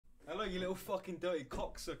you little fucking dirty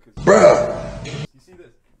cocksuckers. Bruh! You see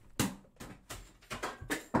this?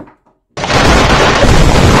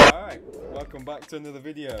 Alright, welcome back to another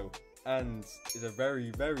video. And it's a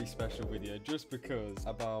very, very special video just because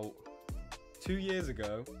about 2 years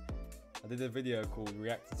ago, I did a video called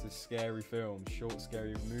Reacting to Scary Films, Short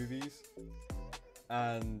Scary Movies.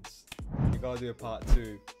 And we gotta do a part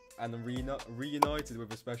 2. And I'm reunited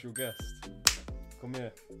with a special guest. Come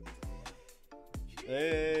here.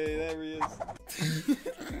 Hey, there he is.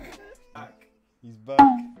 Back. He's back.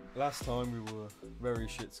 Last time we were very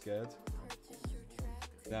shit scared.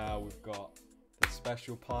 Now we've got the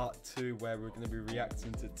special part 2 where we're going to be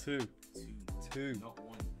reacting to two. Not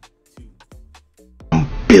 1, 2. I'm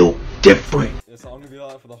built different. Yes, I'm going to be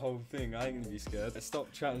like that for the whole thing. I ain't going to be scared. Let's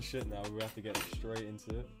stop chatting shit now. We have to get straight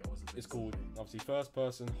into it. It's called, obviously, first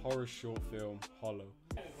person horror short film, Hollow.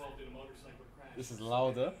 This is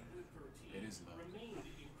louder. It is loud.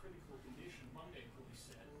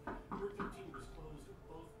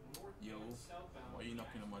 Yo, why are you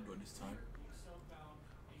knocking on my door this time?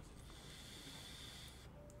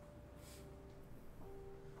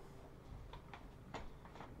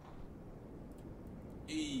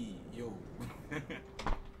 Hey, yo. Is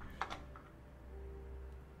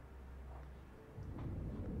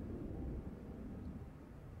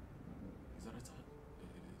that a tie?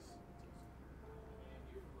 It is.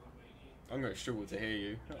 I'm going to struggle to hear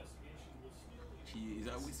you. Is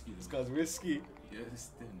that whiskey? This guy's whiskey. Yes,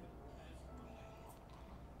 then.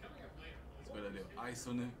 It's got a little ice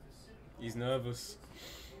on it. He's nervous.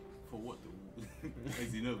 For what though?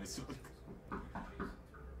 Is he nervous?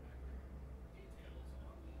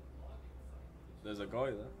 There's a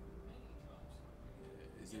guy there.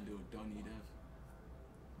 Is it a little Donny there?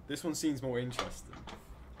 This one seems more interesting.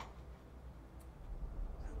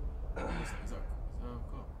 Is that a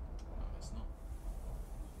car? No, it's not.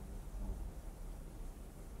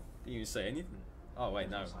 Didn't even say anything. Oh wait,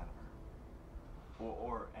 no.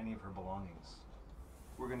 Or any of her belongings.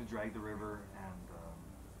 We're gonna drag the river and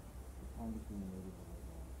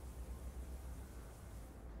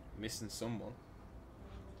Missing someone.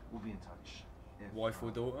 we'll be in touch. If, Wife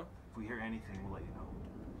or daughter? If we hear anything, we'll let you know.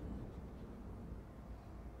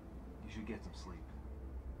 You should get some sleep.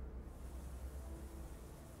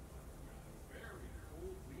 Very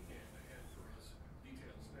cold weekend ahead for us.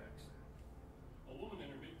 Details next. A woman in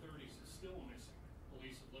her mid-30s is still missing.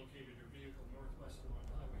 Police have located her vehicle northwest along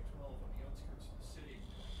Highway 12 on the outskirts of the city.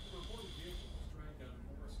 The reported vehicle was dragged out of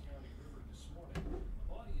Morris County River this morning. The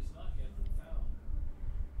body has not yet been found.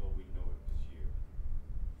 Well, we know it was you.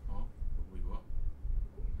 Huh? Wait, what?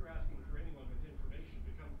 Police are asking for anyone with information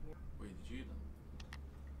to come forward. Wait, did you hear that?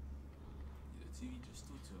 Did the TV just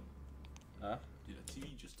talk to him? Huh? Did the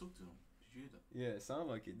TV just talk to him? Did you hear that? Yeah, it sounded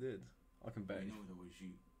like it did. I can I barely. know that was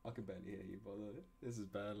you. I can barely hear you, but this is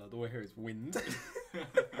bad. Like, all I hear is wind.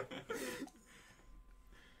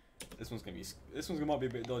 This one's gonna might be a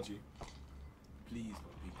bit dodgy. Please,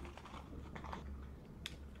 but people.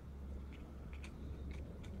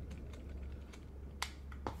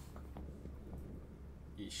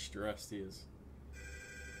 He's stressed. He is.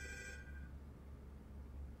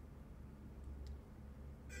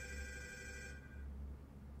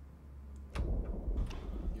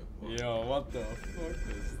 Yo, what the fuck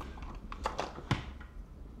is?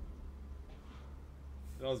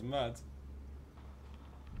 That was mad.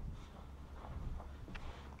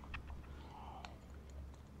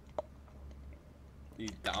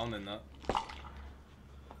 He's down in that.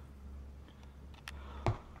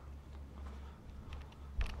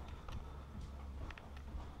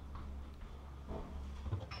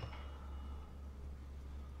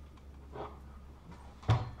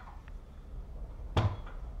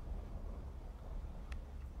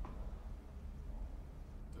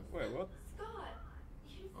 Wait, what? Scott,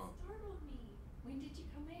 you startled me. When did you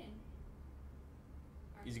come in?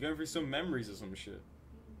 He's going through some memories or some shit.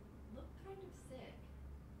 You look kind of sick.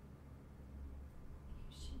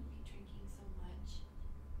 You shouldn't be drinking so much.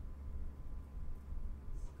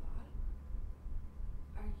 Scott?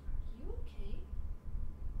 Are you okay?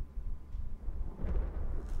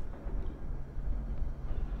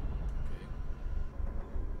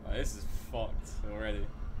 Oh, this is fucked already.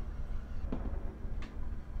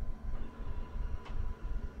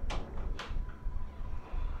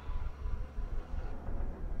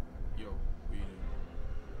 Yo, what are you doing?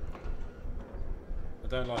 I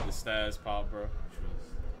don't like the stairs part, bro.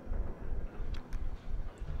 Trust.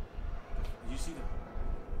 Did you see that?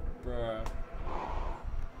 Bruh.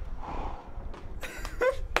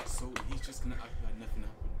 So he's just gonna act like nothing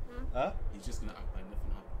happened. Huh? He's just gonna act like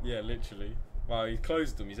nothing happened. Yeah, literally. Wow, he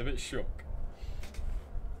closed them. He's a bit shook.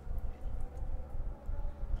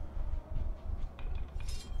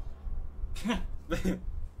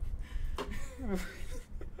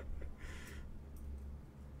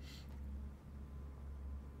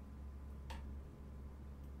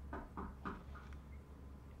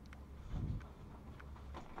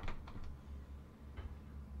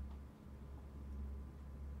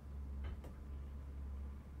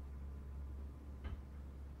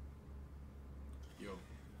 Yo.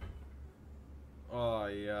 Oh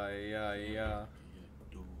yeah, yeah, yeah. Yeah,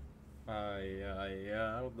 door.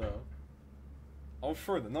 Yeah. I don't know. I'll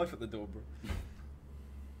throw the knife at the door, bro.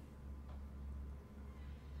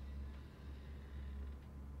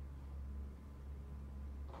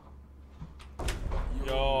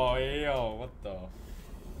 Yo, what the?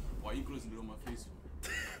 Why are you closing the door on my face for?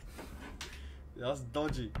 That's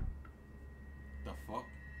dodgy. The fuck?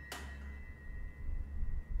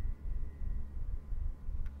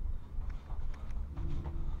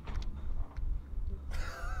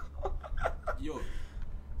 Yo,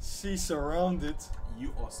 She's surrounded.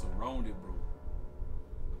 you are surrounded, bro.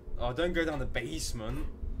 Oh, don't go down the basement.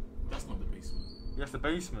 That's not the basement. Yes, the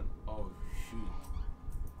basement. Oh, shoot.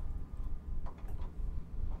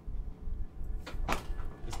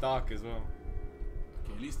 It's dark as well.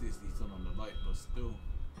 Okay, at least this turned on the light, but still.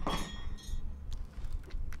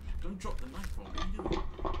 Don't drop the knife, bro. What are you doing?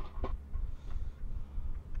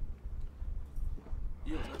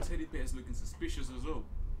 Yo, that teddy bear is looking suspicious as well.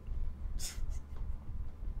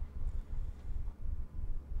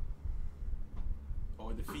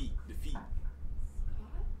 Oh, the feet. Scott?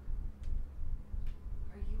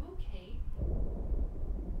 Are you okay?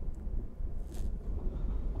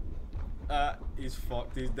 He's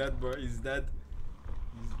fucked. He's dead, bro. He's dead.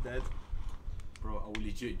 He's dead. Bro, I will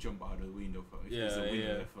legit jump out of the window for if there's a window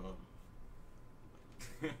Yeah. there for.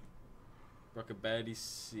 Bro, I could barely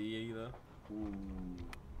see either. Ooh,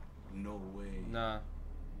 no way. Nah.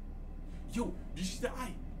 Yo, did you see the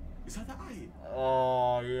eye? Is that the eye?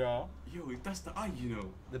 Oh, yeah. Yo, that's the eye, you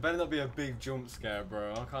know. There better not be a big jump scare,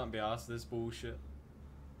 bro. I can't be asked this bullshit.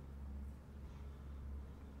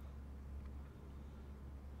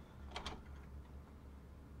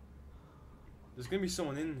 There's gonna be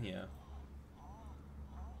someone in here.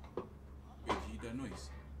 Wait, did you hear that noise?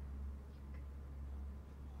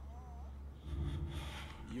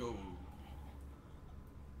 Yo.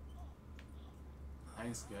 I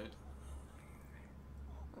ain't scared.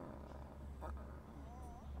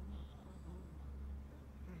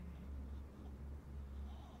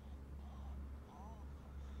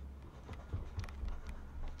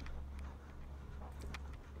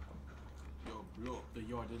 Yo, blow up the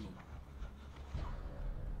yard, innit?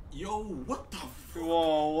 Yo, what the fuck?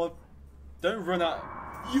 Whoa, what? Don't run out.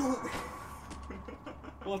 Yo!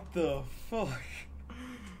 What the fuck?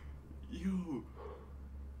 Yo!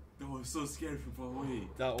 That was so scary from far away.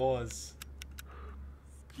 That was.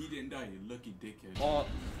 He didn't die, you lucky dickhead. Oh,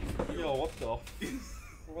 yo, what the?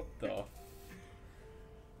 What the?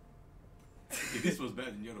 Okay, this was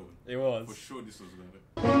better than the other one. It was. For sure, this was better.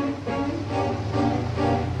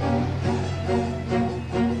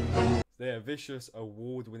 They're a vicious,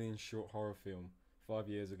 award-winning short horror film. 5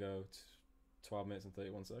 years ago, 12 minutes and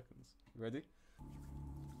 31 seconds. You ready?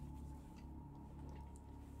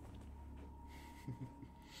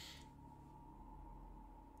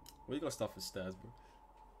 What you got stuff for stairs, bro?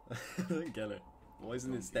 I don't get it. Why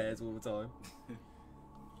isn't it stairs all the time?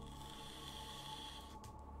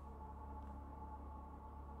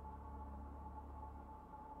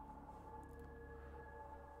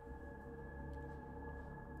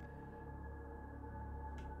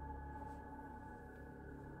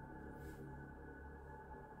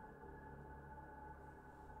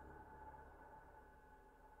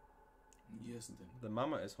 Yes, then. The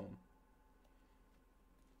mama is home.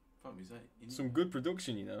 Fam, is that in Some good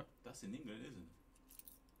production, you know. That's in England, isn't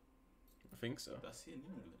it? I think so. That's here in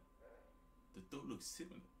England. The dog looks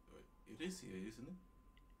similar. It is here, isn't it?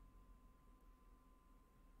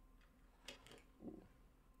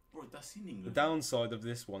 Bro, that's in The England. downside of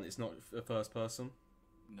this one, it's not a first person.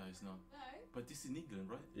 No, it's not. No. But this is in England,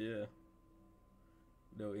 right? Yeah.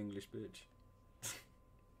 Little English bitch.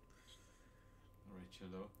 Alright, chill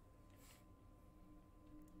out.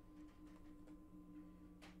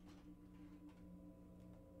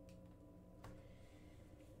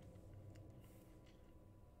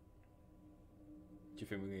 Do you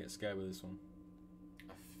think we're gonna get scared with this one?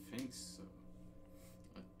 I think so.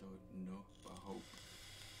 I don't know, but I hope.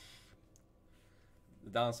 The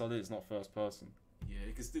downside is it's not first person. Yeah,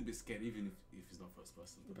 it can still be scared even if it's not first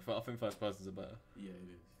person. But I think first person's are better. Yeah, it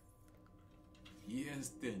is.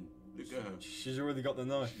 Yes, then. Look at her. She's already got the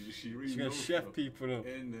knife. She really She's gonna knows, chef bro. people up.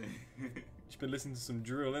 And She's been listening to some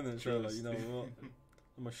drill, innit? So like, Trust. you know what?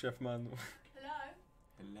 I'm a chef man.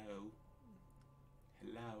 Hello.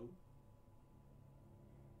 Hello.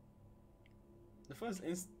 The first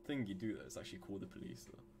thing you do though is actually call the police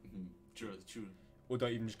though. True. Or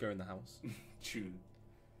don't even just go in the house. True.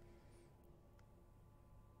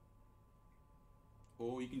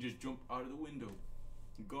 Or you can just jump out of the window.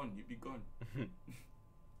 Gone. You'd be gone. Do you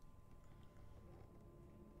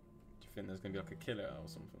think there's gonna be like a killer or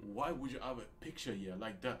something? Why would you have a picture here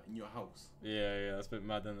like that in your house? Yeah, that's a bit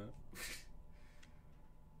mad, isn't it?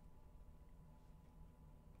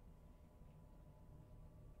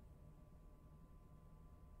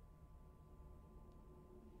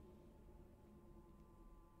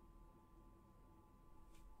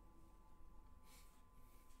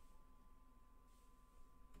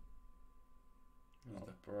 Oh,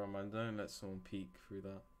 bro, man, don't let someone peek through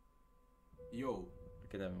that. Yo.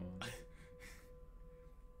 Okay, never mind.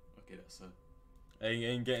 Okay, that's her.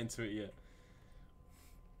 Ain't getting to it yet.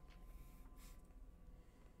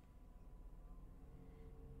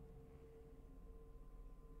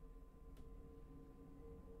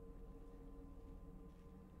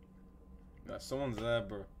 Nah, someone's there,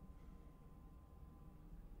 bro.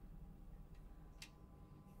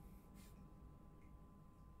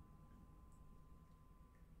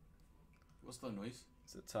 What's that noise?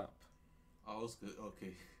 It's a tap. I was good.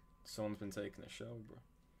 Okay. Someone's been taking a shower, bro.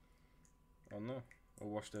 Oh no. Or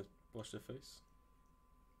wash their face.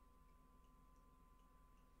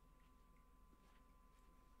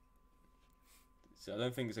 See, I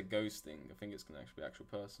don't think it's a ghost thing. I think it's gonna actually be an actual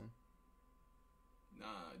person.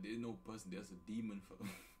 Nah, there's no person. There's a demon for.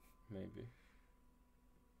 Maybe.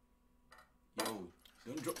 Yo,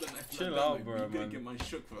 don't drop the knife. Chill like out, that, bro, man. You man. get my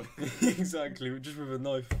shook for. Exactly, just with a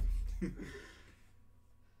knife.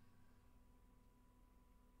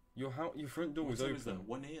 Your front door What was time open. is that?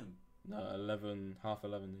 1 a.m. No, 11, half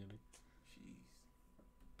 11 nearly. Jeez.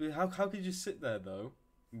 But how could you just sit there though,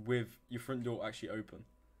 with your front door actually open?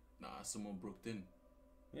 Nah, someone broke in.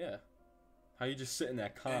 Yeah. How you just sitting there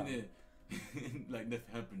calm? And like nothing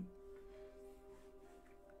happened.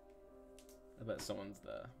 I bet someone's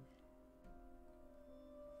there.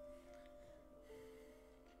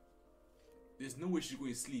 There's no way she's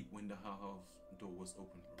going to sleep when the house door was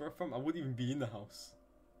open. Bro, fam, I wouldn't even be in the house.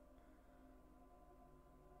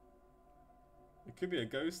 It could be a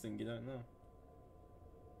ghost thing, you don't know.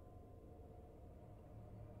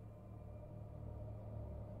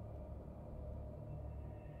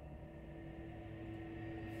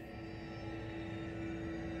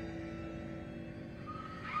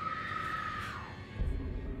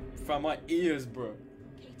 Fam, my ears, bro.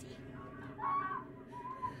 Katie?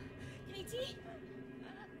 Katie?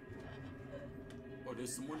 Oh,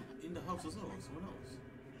 there's someone in the house as well. Someone else.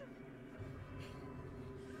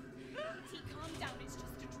 Katie, calm down. It's just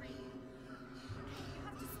a dream. You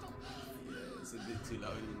have to stop this. Yeah, it's a bit too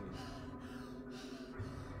loud. Isn't it?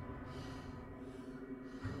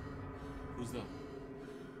 Who's that?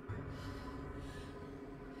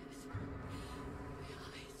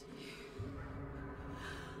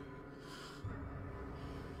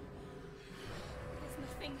 There's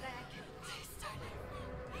nothing there, Kate.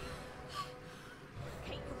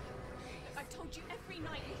 Kate, look, I've told you every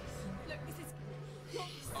night. Look, this is... Look,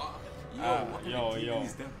 What yo, kind of yo. demon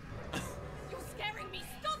is that? you're scaring me.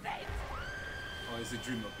 Stop it! Oh, it's a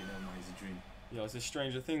dream. Okay, never mind. It's a dream. Yo, it's a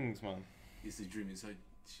Stranger Things, man. It's a dream. It's like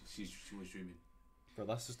she was dreaming. Bro,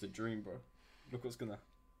 that's just a dream, bro. Look what's gonna...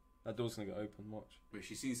 That door's gonna get open, watch. Wait,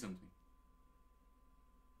 she's seen something.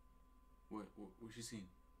 What's she seen?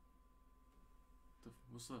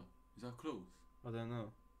 What's that? Is that clothes? I don't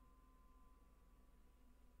know.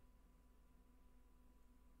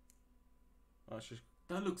 Oh, it's just...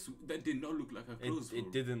 That did not look like her clothes. It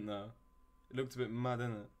bro. didn't, though. It looked a bit mad,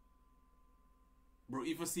 innit? Bro,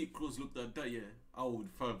 if I see clothes look like that, yeah, I'll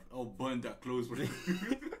burn that clothes, bro.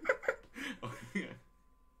 Oh, yeah.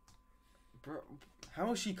 Bro,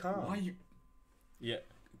 how is she calm? Why you? Yeah.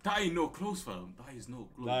 That ain't no clothes, fam. That is no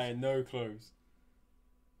clothes. Like, no clothes.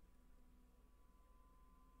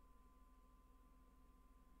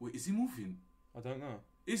 Wait, is he moving? I don't know.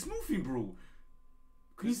 It's moving, bro.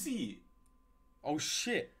 Can you see it? Oh,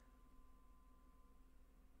 shit.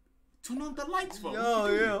 Turn on the lights, fam. Yo,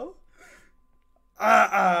 What you doing? yo.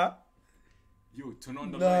 Yo, turn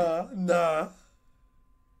on the light. Nah.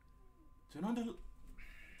 Turn on the.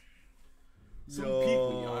 Some Yo.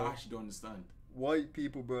 people, yeah, I actually don't understand. White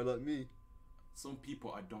people, bro, like me. Some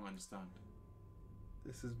people I don't understand.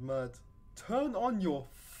 This is mad. Turn on your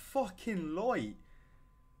fucking light.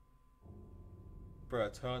 Bro,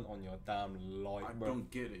 turn on your damn light, I bro. don't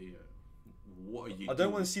get it here. What are you I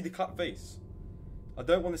don't want to see the cat face. I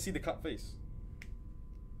don't want to see the cat face.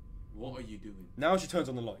 What are you doing? Now she turns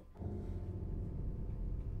on the light.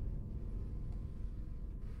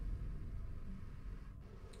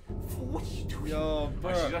 What are you doing? Yo,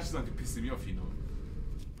 bro. She's starting to piss me off, you know.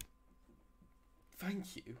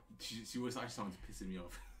 Thank you. She was actually starting to piss me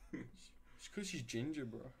off. It's because she's ginger,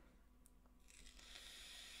 bro.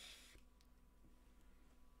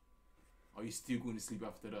 Are you still going to sleep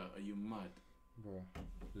after that? Are you mad? Bro,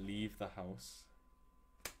 leave the house.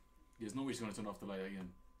 There's no way she's going to turn off the light again.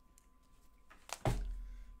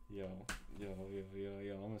 Yo.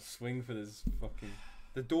 I'm gonna swing for this fucking.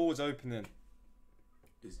 The door's opening.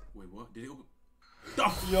 Wait, what? Did it open?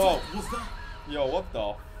 Yo. What's that? Yo, what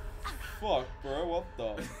the fuck, bro? What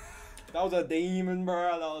the? That was a demon,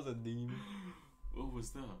 bro. That was a demon. What was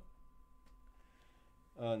that?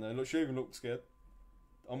 No, look, she even looked scared.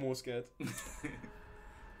 I'm more scared.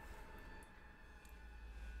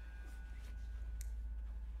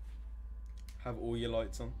 Have all your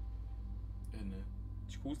lights on. And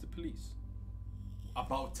She calls the police.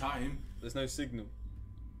 about time. There's no signal.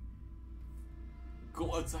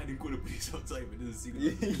 Go outside and call the police outside, but there's a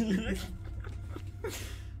signal.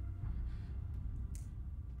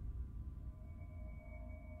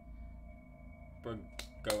 Bro,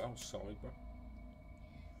 go outside, bro.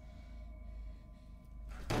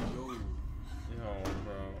 Yo. Yo,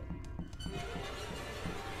 bro.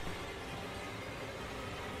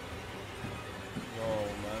 Yo,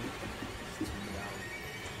 man.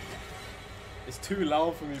 It's too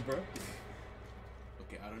loud for me, bro.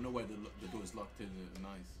 Okay, I don't know why the door is locked in.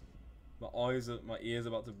 Nice. My ears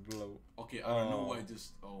about to blow. Okay, I don't know why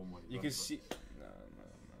just. Oh my god. You can see. No.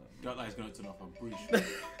 That light's gonna turn off, I'm pretty sure.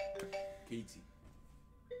 Katie.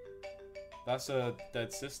 That's a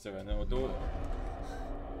dead sister and her daughter.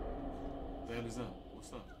 The hell is that? What's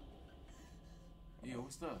that? Yeah,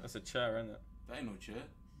 what's that? That's a chair, isn't it? That ain't no chair.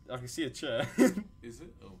 I can see a chair. Is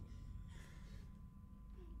it? Oh.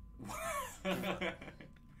 Well,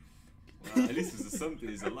 at least it's something.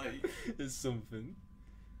 It's a light. It's something.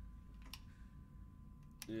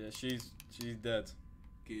 Yeah, she's dead.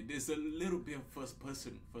 Okay, there's a little bit of first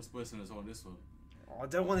person as well. This one. Oh, I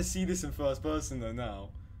don't want to see this in first person though. Now.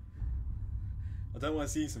 I don't want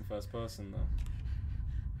to see this in first person though.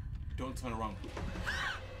 Don't turn around.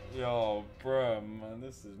 Yo, bruh, man,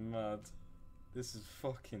 this is mad. This is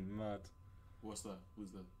fucking mad. What's that?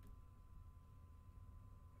 Who's that?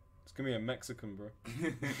 It's gonna be a Mexican, bro.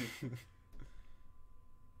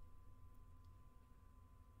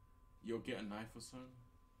 Yo, get a knife or something?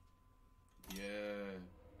 Yeah.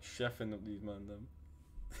 Chefing up these man, them.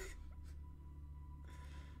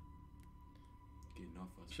 Get enough.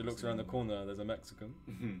 She looks around the corner, there's a Mexican.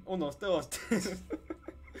 Oh no, still.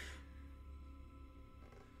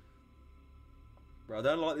 Bro, I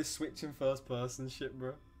don't like this switching first person shit,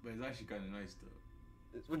 bro. But it's actually kind of nice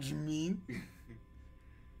though. What do you mean?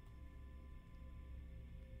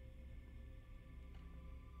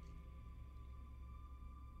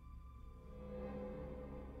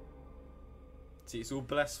 See, it's all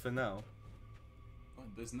blessed for now. Oh,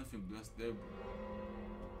 there's nothing blessed there, bro.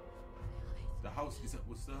 The house is that?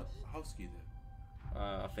 What's the house key there?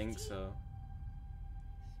 I think so.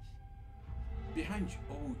 Behind you.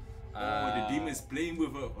 Oh, the demon's playing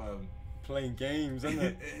with her. Playing games, isn't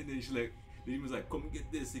it? And then she's like, the demon's like, come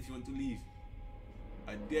get this if you want to leave.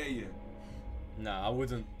 I dare you. Nah, I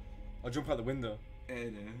wouldn't. I'll jump out the window.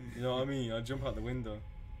 And You know what I mean? I'll jump out the window.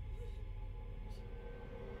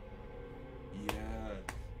 yeah.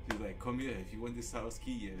 She's like, come here if you want this house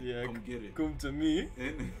key. Yeah, come get it. Come to me.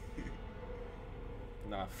 And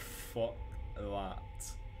Nah, fuck that.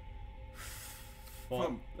 Fuck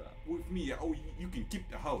Fam, that. with me, yeah, oh, you can keep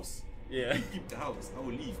the house. Yeah. You keep the house. I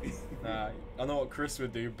will leave. Nah, I know what Chris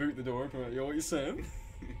would do. Boot the door open. Yo, what you saying?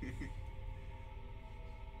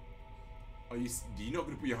 Do you not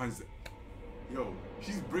gonna put your hands? Yo,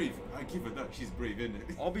 she's brave. I give her that. She's brave, isn't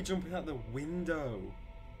it? I'll be jumping out the window.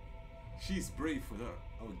 She's brave for that.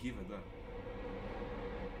 I will give her that.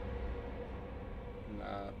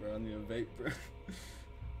 Nah, bro, I need a vape, bro.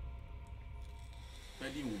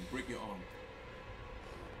 That thing will break your arm.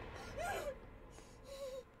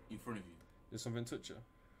 In front of you. Did something touch her?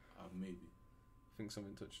 Maybe. I think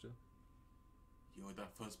something touched her. Yo,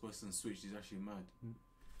 that first person switch is actually mad.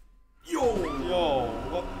 Yo,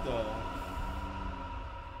 what the?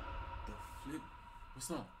 The flip. What's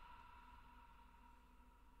that?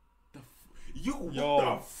 Yo, what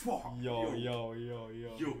the fuck? Yo. Yo.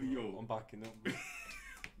 I'm backing up, bro.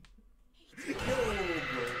 Yo,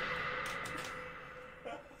 bro.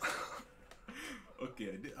 Okay,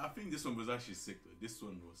 I think this one was actually sick though. This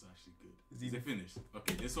one was actually good. Is it finished?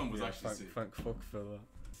 Okay, this one was actually sick. Thank fuck for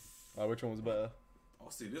that. Which one was better?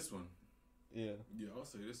 I'll say this one. Yeah. Yeah, I'll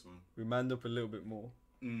say this one. We manned up a little bit more.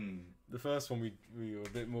 The first one we were a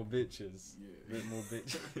bit more bitches. Yeah. A bit more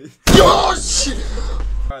bitches.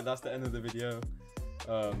 Alright, that's the end of the video.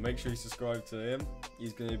 Make sure you subscribe to him.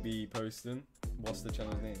 He's gonna be posting. What's the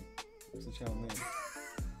channel's name? What's the channel name?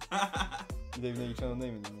 You don't even know your channel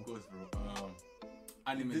name anymore. Of course, bro.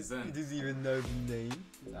 Anime Zen. He doesn't even know the name.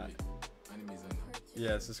 Anime Zen.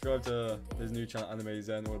 Yeah, subscribe to his new channel, Anime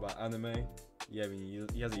Zen, all about anime. Yeah, I mean,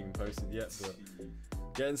 he hasn't even posted yet, but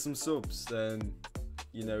getting some subs, then,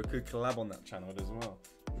 you know, could collab on that channel as well.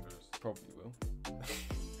 Probably will.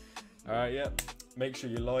 Alright, yeah. Make sure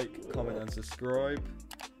you like, comment, and subscribe.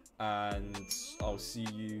 And I'll see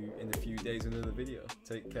you in a few days in another video.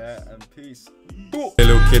 Take care and peace. Hey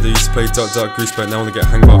little kid, I used to play Duck Goose, but now I wanna get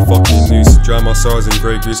hanged by a fucking noose. Drown my sorrows in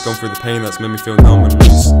grey goose, gone through the pain that's made me feel numb and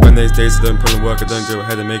loose. When there's days I don't put in work, I don't go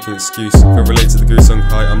ahead and make an excuse. If I relate to the goose song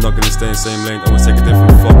high, I'm not gonna stay in the same lane, I wanna take a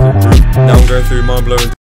different fucking route. Now I'm going through mind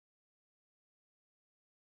blowing